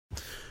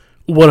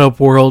What up,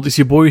 world? It's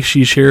your boy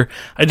Ashish here.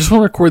 I just want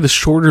to record this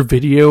shorter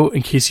video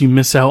in case you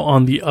miss out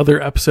on the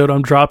other episode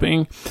I'm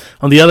dropping.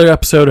 On the other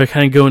episode, I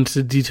kind of go into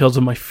the details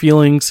of my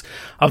feelings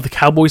of the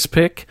Cowboys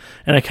pick,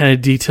 and I kind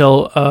of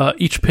detail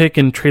each pick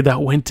and trade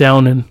that went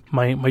down and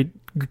my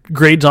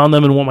grades on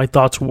them and what my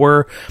thoughts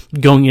were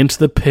going into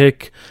the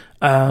pick.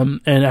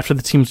 And after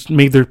the teams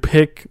made their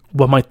pick,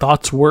 what my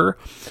thoughts were.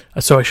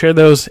 So I share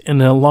those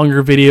in a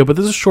longer video, but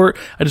this is short.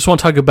 I just want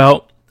to talk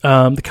about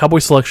the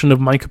Cowboys selection of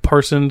Micah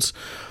Parsons.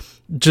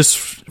 Just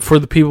for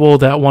the people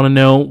that want to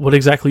know what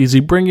exactly is he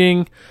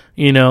bringing,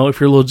 you know, if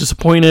you're a little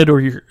disappointed or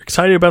you're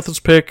excited about this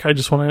pick, I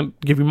just want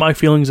to give you my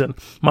feelings and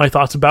my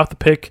thoughts about the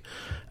pick.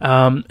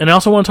 And I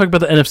also want to talk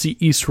about the NFC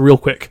East real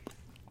quick.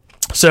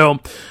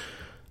 So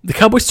the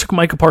Cowboys took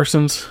Micah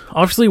Parsons.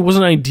 Obviously, it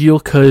wasn't ideal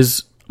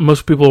because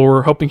most people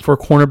were hoping for a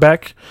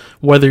cornerback,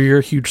 whether you're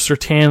a huge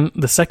Surtain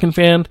II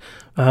fan,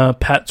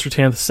 Pat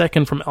Surtain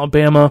II from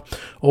Alabama,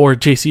 or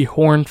J.C.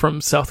 Horn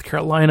from South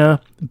Carolina,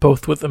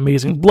 both with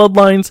amazing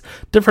bloodlines,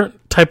 different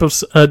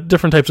types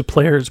of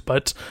players,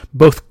 but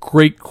both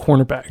great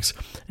cornerbacks.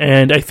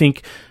 And I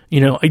think, you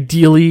know,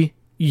 ideally,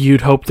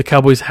 you'd hope the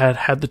Cowboys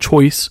had the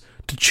choice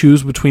to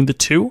choose between the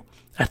two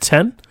at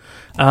 10.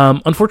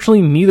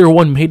 Unfortunately, neither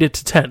one made it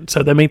to 10,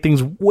 so that made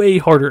things way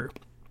harder.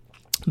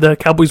 The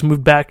Cowboys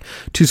moved back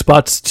 2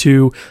 spots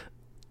to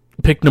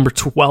pick number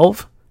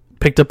 12,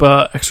 picked up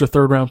an extra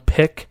third-round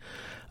pick.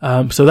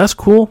 So that's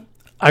cool.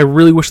 I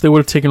really wish they would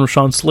have taken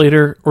Rashawn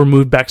Slater or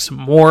moved back some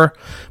more,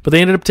 but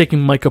they ended up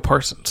taking Micah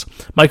Parsons.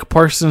 Micah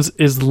Parsons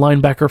is the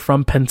linebacker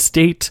from Penn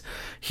State.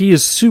 He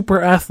is super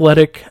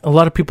athletic. A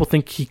lot of people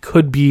think he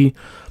could be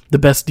the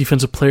best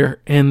defensive player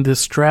in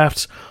this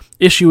draft.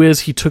 Issue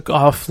is he took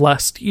off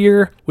last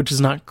year, which is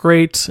not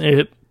great.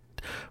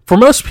 For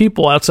most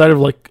people outside of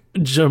like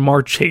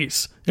Jamar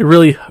Chase, it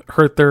really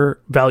hurt their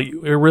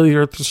value. It really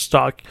hurt their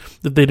stock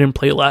that they didn't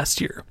play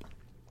last year.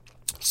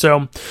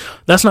 So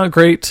that's not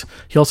great.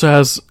 He also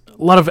has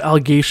a lot of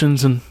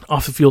allegations and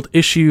off the field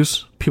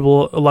issues. A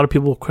lot of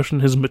people question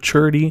his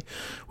maturity,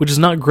 which is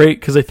not great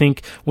because I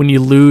think when you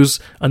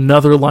lose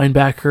another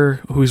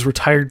linebacker who's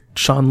retired,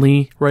 Sean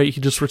Lee, right? He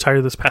just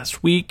retired this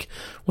past week.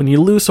 When you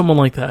lose someone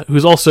like that,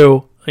 who's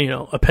also, you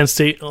know, a Penn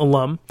State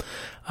alum,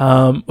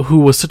 who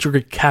was such a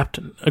great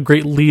captain, a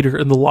great leader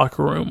in the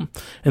locker room.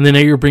 And then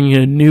now you're bringing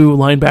a new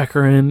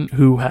linebacker in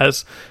who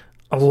has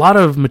a lot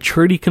of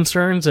maturity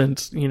concerns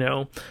and, you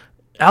know,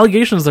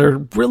 allegations that are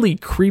really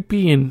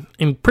creepy and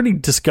pretty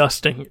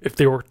disgusting if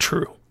they were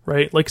true,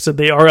 right? Like I said,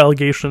 they are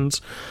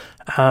allegations,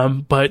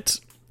 but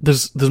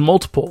there's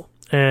multiple,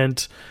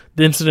 and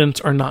the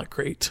incidents are not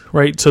great,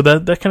 right? So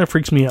that kind of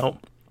freaks me out.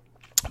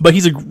 But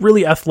he's a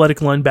really athletic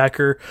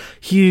linebacker.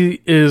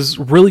 He is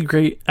really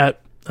great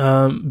at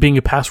being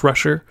a pass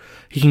rusher.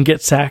 He can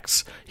get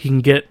sacks. He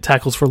can get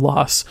tackles for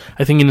loss.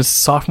 I think in his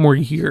sophomore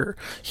year,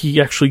 he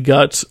actually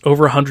got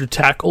over 100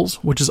 tackles,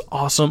 which is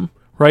awesome,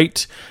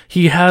 right?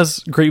 He has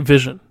great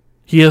vision.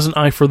 He has an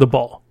eye for the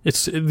ball.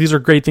 These are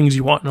great things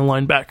you want in a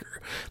linebacker.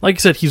 Like I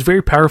said, he's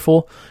very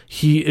powerful.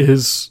 He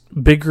is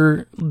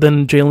bigger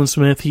than Jalen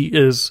Smith. He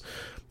is,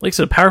 like I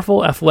said,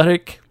 powerful,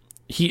 athletic.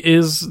 He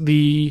is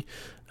the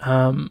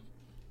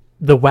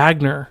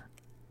Wagner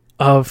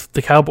of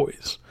the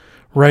Cowboys.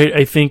 Right,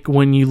 I think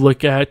when you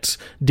look at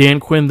Dan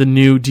Quinn, the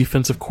new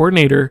defensive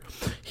coordinator,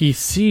 he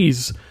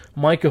sees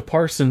Micah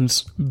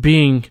Parsons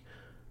being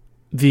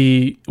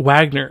the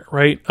Wagner,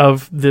 right,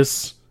 of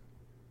this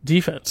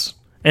defense.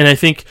 And I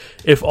think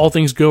if all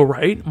things go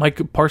right,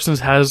 Micah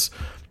Parsons has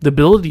the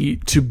ability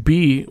to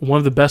be one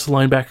of the best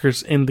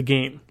linebackers in the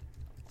game.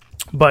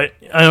 But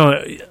I don't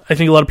know, I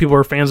think a lot of people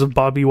are fans of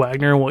Bobby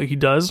Wagner and what he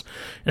does,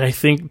 and I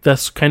think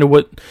that's kind of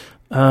what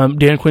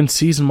Dan Quinn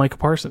sees in Micah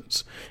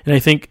Parsons. And I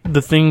think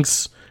the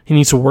things he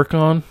needs to work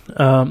on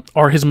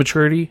are his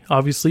maturity,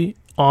 obviously,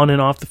 on and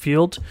off the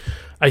field.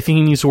 I think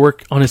he needs to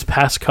work on his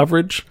pass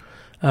coverage.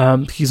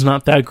 He's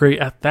not that great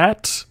at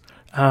that.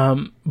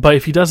 But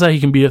if he does that, he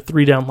can be a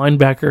 3-down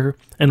linebacker,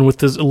 and with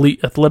his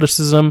elite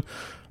athleticism,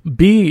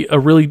 be a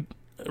really,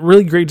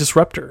 really great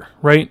disruptor,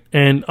 right?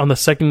 And on the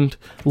second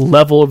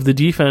level of the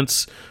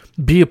defense,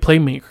 be a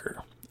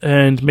playmaker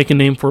and make a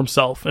name for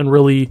himself and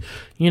really,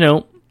 you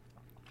know,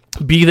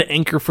 be the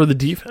anchor for the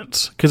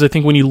defense. Because I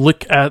think when you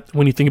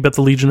think about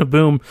the Legion of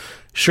Boom,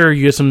 sure,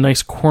 you get some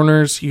nice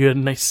corners, you get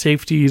nice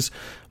safeties,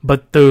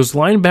 but those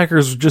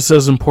linebackers are just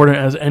as important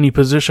as any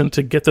position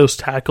to get those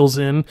tackles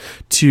in,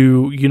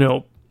 to, you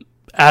know,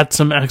 add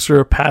some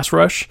extra pass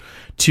rush,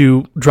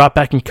 to drop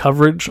back in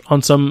coverage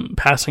on some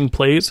passing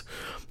plays.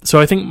 So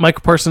I think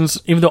Micah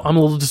Parsons, even though I'm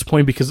a little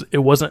disappointed because it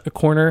wasn't a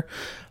corner,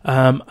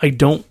 I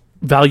don't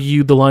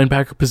value the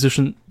linebacker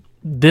position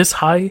this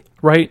high,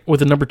 right?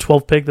 With the number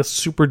 12 pick, that's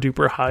super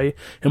duper high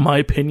in my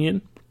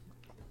opinion.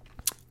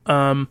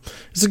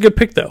 It's a good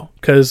pick though,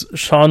 because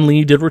Sean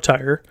Lee did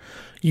retire.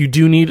 You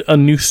do need a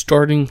new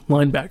starting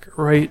linebacker,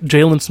 right?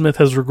 Jalen Smith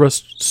has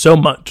regressed so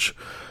much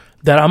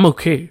that I'm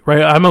okay,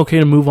 right? I'm okay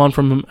to move on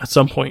from him at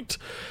some point.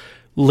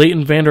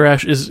 Leighton Vander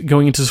Esch is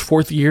going into his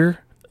 4th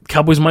year.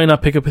 Cowboys might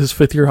not pick up his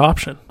 5th year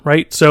option,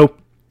 right? So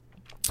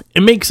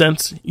It makes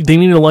sense. They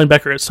need a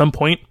linebacker at some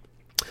point.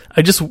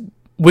 I just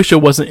wish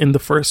it wasn't in the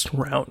first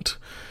round.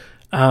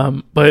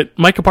 But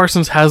Micah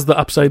Parsons has the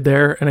upside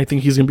there, and I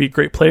think he's going to be a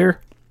great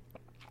player.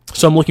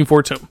 So I'm looking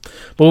forward to him.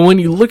 But when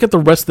you look at the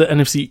rest of the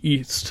NFC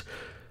East,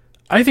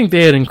 I think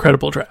they had an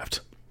incredible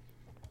draft.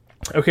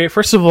 Okay,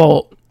 first of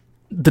all,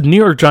 the New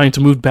York Giants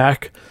moved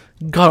back,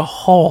 got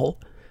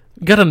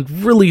a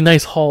really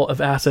nice haul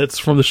of assets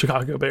from the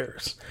Chicago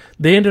Bears.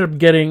 They ended up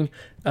getting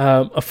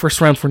a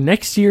first round for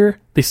next year.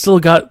 They still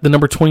got the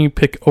number 20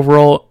 pick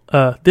overall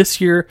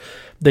this year.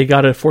 They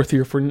got a fourth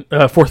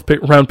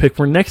round pick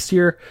for next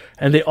year,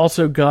 and they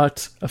also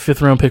got a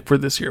 5th round pick for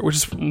this year, which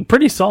is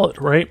pretty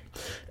solid, right?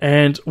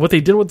 And what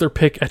they did with their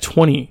pick at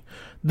 20,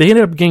 they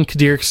ended up getting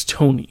Kadarius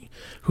Toney,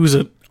 who's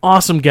an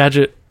awesome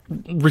gadget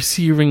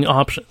receiving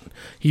option.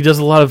 He does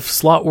a lot of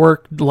slot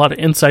work, a lot of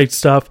inside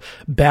stuff,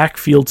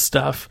 backfield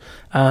stuff.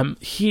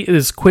 He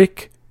is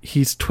quick.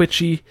 He's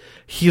twitchy.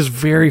 He is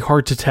very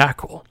hard to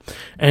tackle.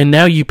 And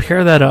now you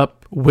pair that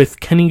up with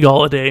Kenny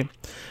Golladay,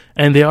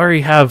 and they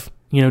already have,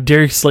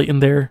 Darius Slayton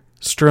there,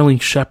 Sterling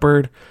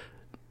Shepard,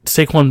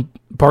 Saquon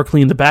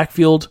Barkley in the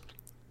backfield,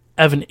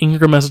 Evan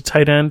Ingram as a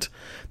tight end.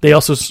 They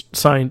also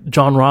signed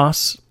John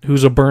Ross,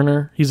 who's a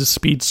burner. He's a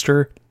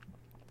speedster.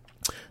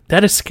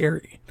 That is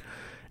scary.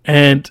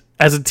 And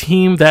as a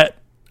team that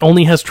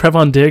only has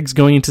Trevon Diggs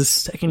going into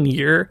second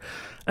year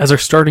as our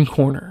starting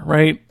corner,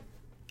 right?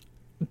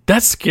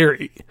 That's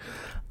scary.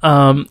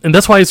 And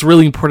that's why it's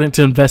really important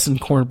to invest in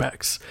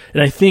cornerbacks.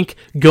 And I think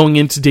going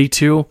into day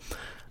 2,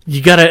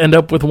 you got to end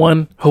up with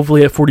one,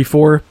 hopefully at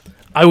 44.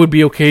 I would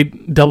be okay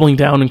doubling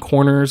down in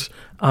corners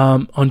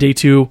on day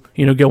 2,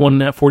 get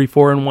one at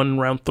 44 and one in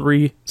round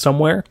 3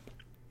 somewhere.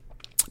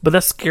 But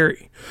that's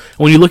scary.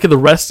 When you look at the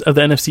rest of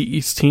the NFC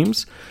East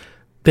teams,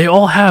 they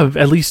all have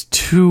at least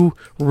 2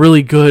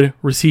 really good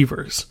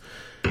receivers.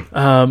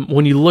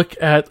 When you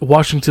look at the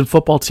Washington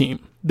football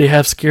team, they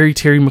have scary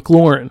Terry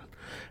McLaurin,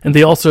 and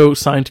they also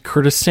signed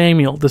Curtis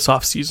Samuel this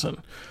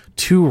offseason.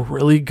 2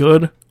 really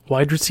good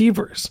wide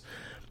receivers.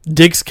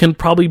 Diggs can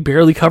probably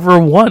barely cover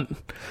one,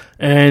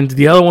 and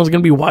the other one's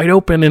going to be wide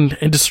open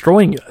and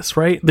destroying us,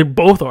 right? They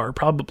both are,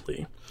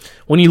 probably.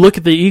 When you look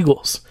at the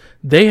Eagles,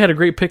 they had a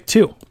great pick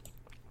too.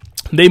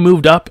 They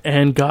moved up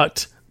and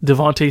got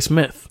Devontae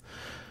Smith.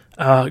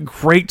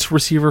 Great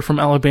receiver from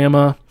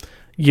Alabama.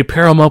 You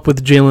pair him up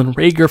with Jalen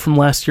Reagor from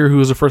last year, who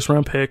was a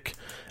first-round pick.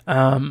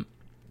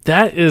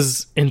 That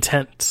is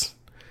intense.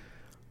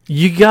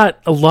 You got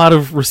a lot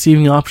of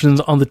receiving options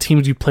on the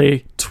teams you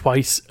play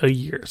twice a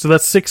year. So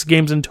that's 6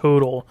 games in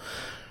total.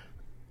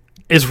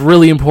 It's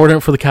really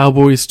important for the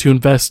Cowboys to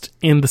invest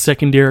in the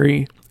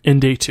secondary in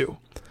day 2.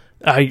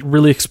 I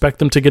really expect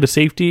them to get a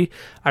safety.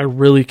 I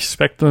really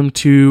expect them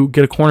to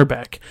get a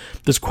cornerback.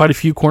 There's quite a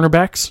few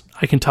cornerbacks.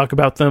 I can talk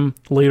about them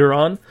later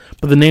on.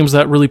 But the names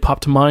that really pop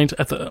to mind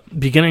at the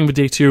beginning of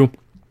day 2,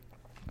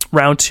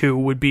 round 2,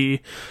 would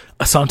be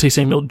Asante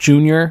Samuel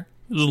Jr.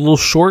 He's a little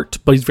short,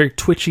 but he's very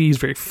twitchy. He's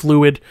very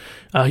fluid.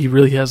 He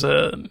really has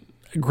a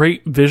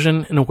great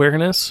vision and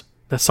awareness.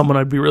 That's someone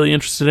I'd be really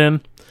interested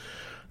in.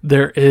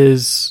 There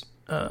is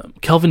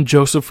Kelvin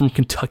Joseph from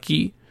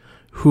Kentucky,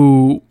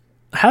 who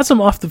has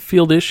some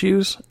off-the-field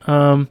issues,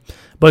 but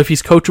if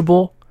he's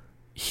coachable,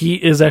 he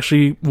is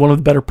actually one of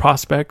the better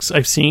prospects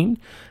I've seen.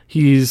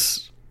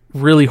 He's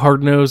really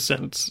hard-nosed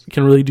and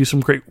can really do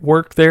some great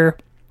work there.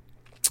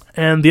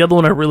 And the other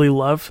one I really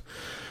love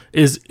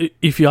is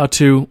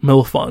Ifeatu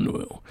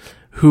Melifonwu,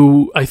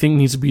 who I think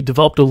needs to be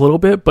developed a little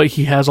bit, but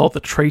he has all the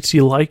traits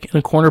you like in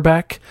a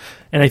cornerback,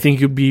 and I think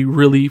he'd be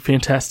really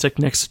fantastic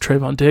next to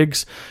Trevon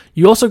Diggs.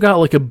 You also got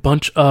like a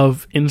bunch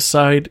of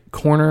inside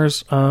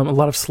corners, a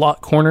lot of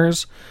slot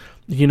corners.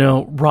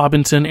 Aaron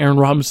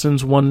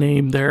Robinson's one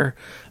name there.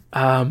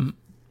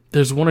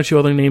 There's 1 or 2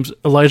 other names,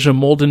 Elijah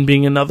Molden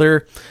being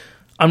another.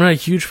 I'm not a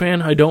huge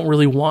fan. I don't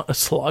really want a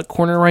slot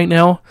corner right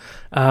now.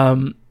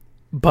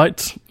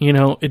 But,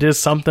 it is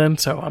something,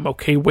 so I'm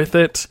okay with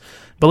it.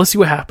 But let's see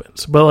what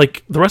happens.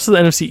 But, the rest of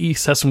the NFC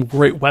East has some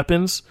great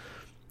weapons.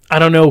 I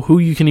don't know who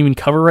you can even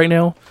cover right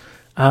now.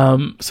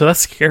 So that's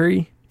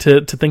scary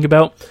to think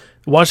about.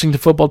 The Washington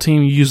football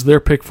team used their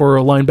pick for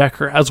a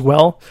linebacker as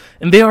well.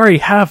 And they already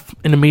have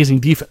an amazing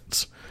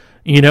defense,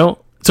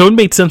 So it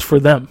made sense for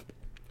them.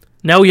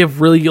 Now we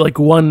have really,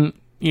 one,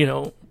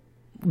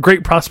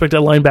 great prospect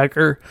at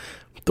linebacker.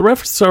 The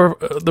rest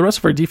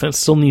of our defense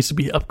still needs to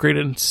be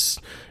upgraded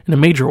in a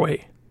major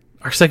way.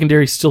 Our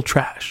secondary is still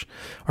trash.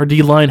 Our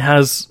D-line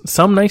has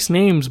some nice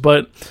names,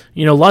 but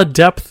a lot of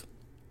depth.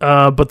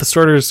 But the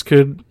starters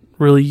could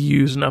really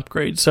use an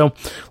upgrade. So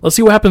let's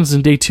see what happens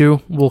in day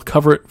 2. We'll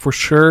cover it for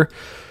sure.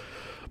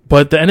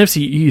 But the NFC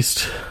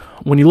East,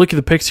 when you look at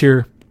the picks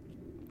here,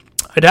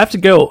 I'd have to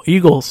go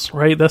Eagles,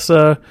 right? That's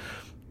an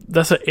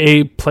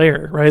A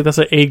player, right? That's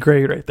an A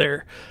grade right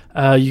there.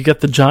 You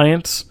got the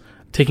Giants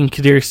taking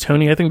Kadarius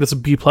Toney. I think that's a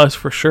B+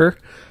 for sure.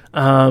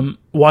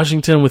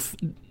 Washington with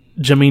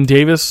Jamin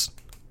Davis.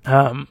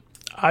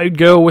 I'd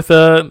go with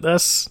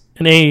that's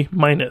an A-.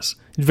 He's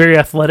very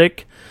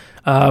athletic.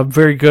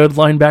 Very good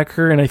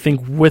linebacker, and I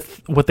think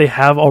with what they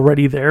have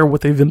already there,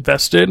 what they've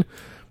invested,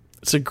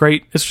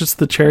 it's just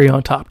the cherry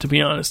on top, to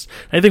be honest.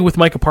 I think with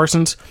Micah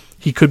Parsons,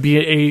 he could be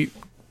a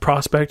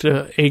prospect,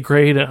 a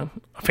grade, a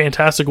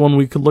fantastic one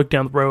we could look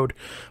down the road.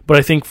 But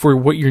I think for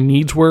what your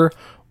needs were,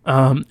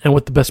 and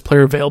what the best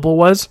player available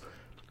was,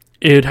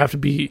 it'd have to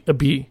be a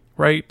B,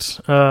 right?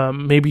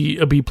 Maybe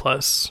a B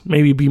plus,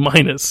 maybe B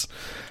minus.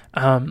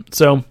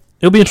 So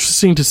it'll be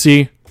interesting to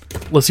see.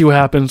 Let's see what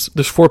happens.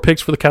 There's 4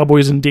 picks for the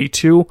Cowboys in day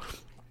 2.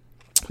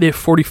 They have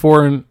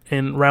 44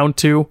 in round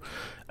 2.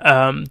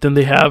 Then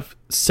they have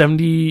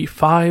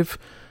 75,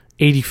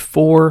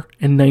 84,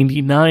 and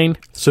 99.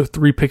 So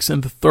 3 picks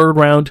in the 3rd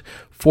round,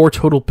 4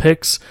 total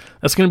picks.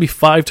 That's going to be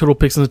 5 total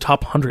picks in the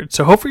top 100.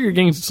 So hopefully you're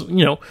getting,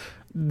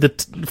 the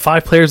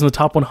 5 players in the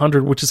top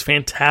 100, which is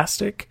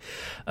fantastic.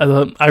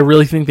 I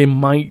really think they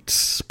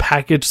might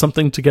package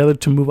something together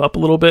to move up a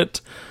little bit.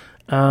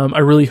 I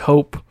really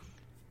hope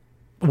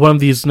one of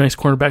these nice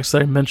cornerbacks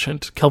that I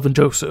mentioned, Kelvin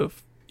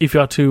Joseph,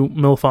 Ifeatu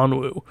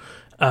Melifonwu,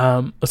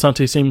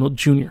 Asante Samuel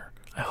Jr.,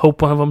 I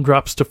hope one of them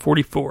drops to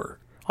 44,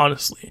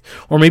 honestly.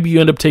 Or maybe you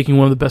end up taking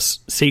one of the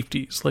best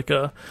safeties, like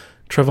a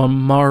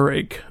Trevon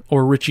Moehrig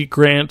or Richie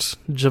Grant,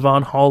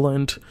 Javon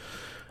Holland.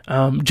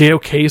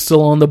 JOK is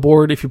still on the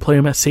board. If you play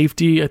him at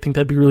safety, I think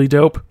that'd be really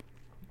dope.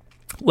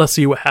 Let's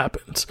see what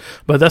happens.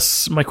 But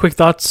that's my quick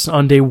thoughts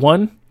on day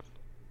 1.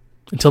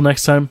 Until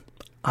next time,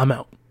 I'm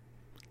out.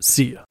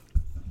 See ya.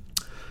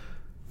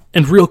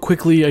 And real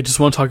quickly, I just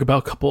want to talk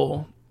about a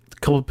couple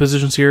of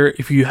positions here.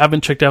 If you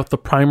haven't checked out the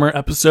primer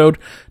episode,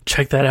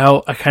 check that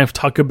out. I kind of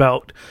talk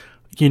about,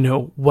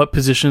 what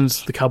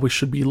positions the Cowboys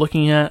should be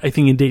looking at. I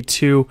think in day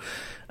 2,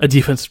 a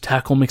defensive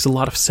tackle makes a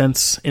lot of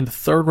sense. In the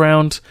 3rd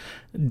round,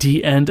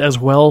 D-end as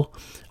well.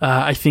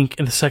 I think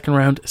in the 2nd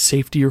round,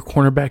 safety or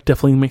cornerback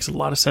definitely makes a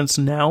lot of sense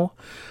now.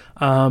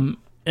 And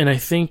I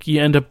think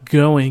you end up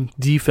going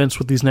defense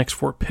with these next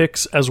 4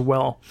 picks as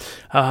well.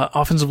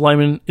 Offensive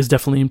lineman is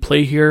definitely in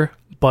play here,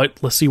 but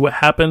let's see what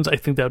happens. I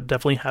think that would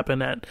definitely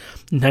happen at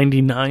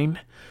 99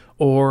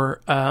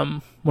 or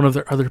one of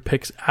their other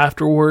picks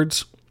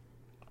afterwards.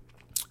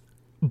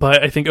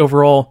 But I think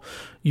overall,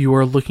 you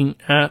are looking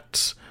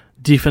at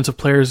defensive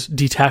players.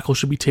 D-tackle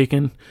should be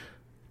taken,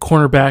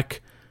 cornerback,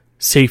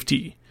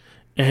 safety,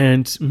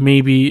 and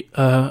maybe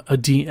a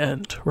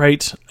D-end,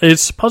 right?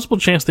 It's a possible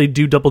chance they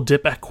do double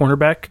dip at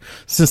cornerback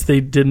since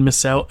they did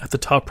miss out at the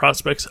top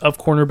prospects of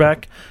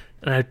cornerback,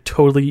 and I'd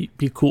totally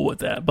be cool with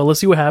that. But let's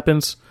see what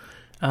happens.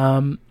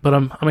 But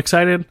I'm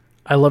excited.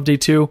 I love day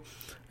 2.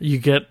 You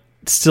get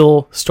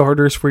still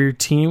starters for your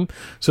team,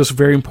 so it's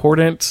very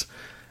important.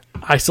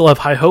 I still have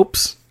high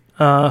hopes.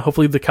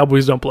 Hopefully the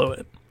Cowboys don't blow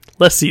it.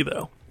 Let's see,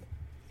 though.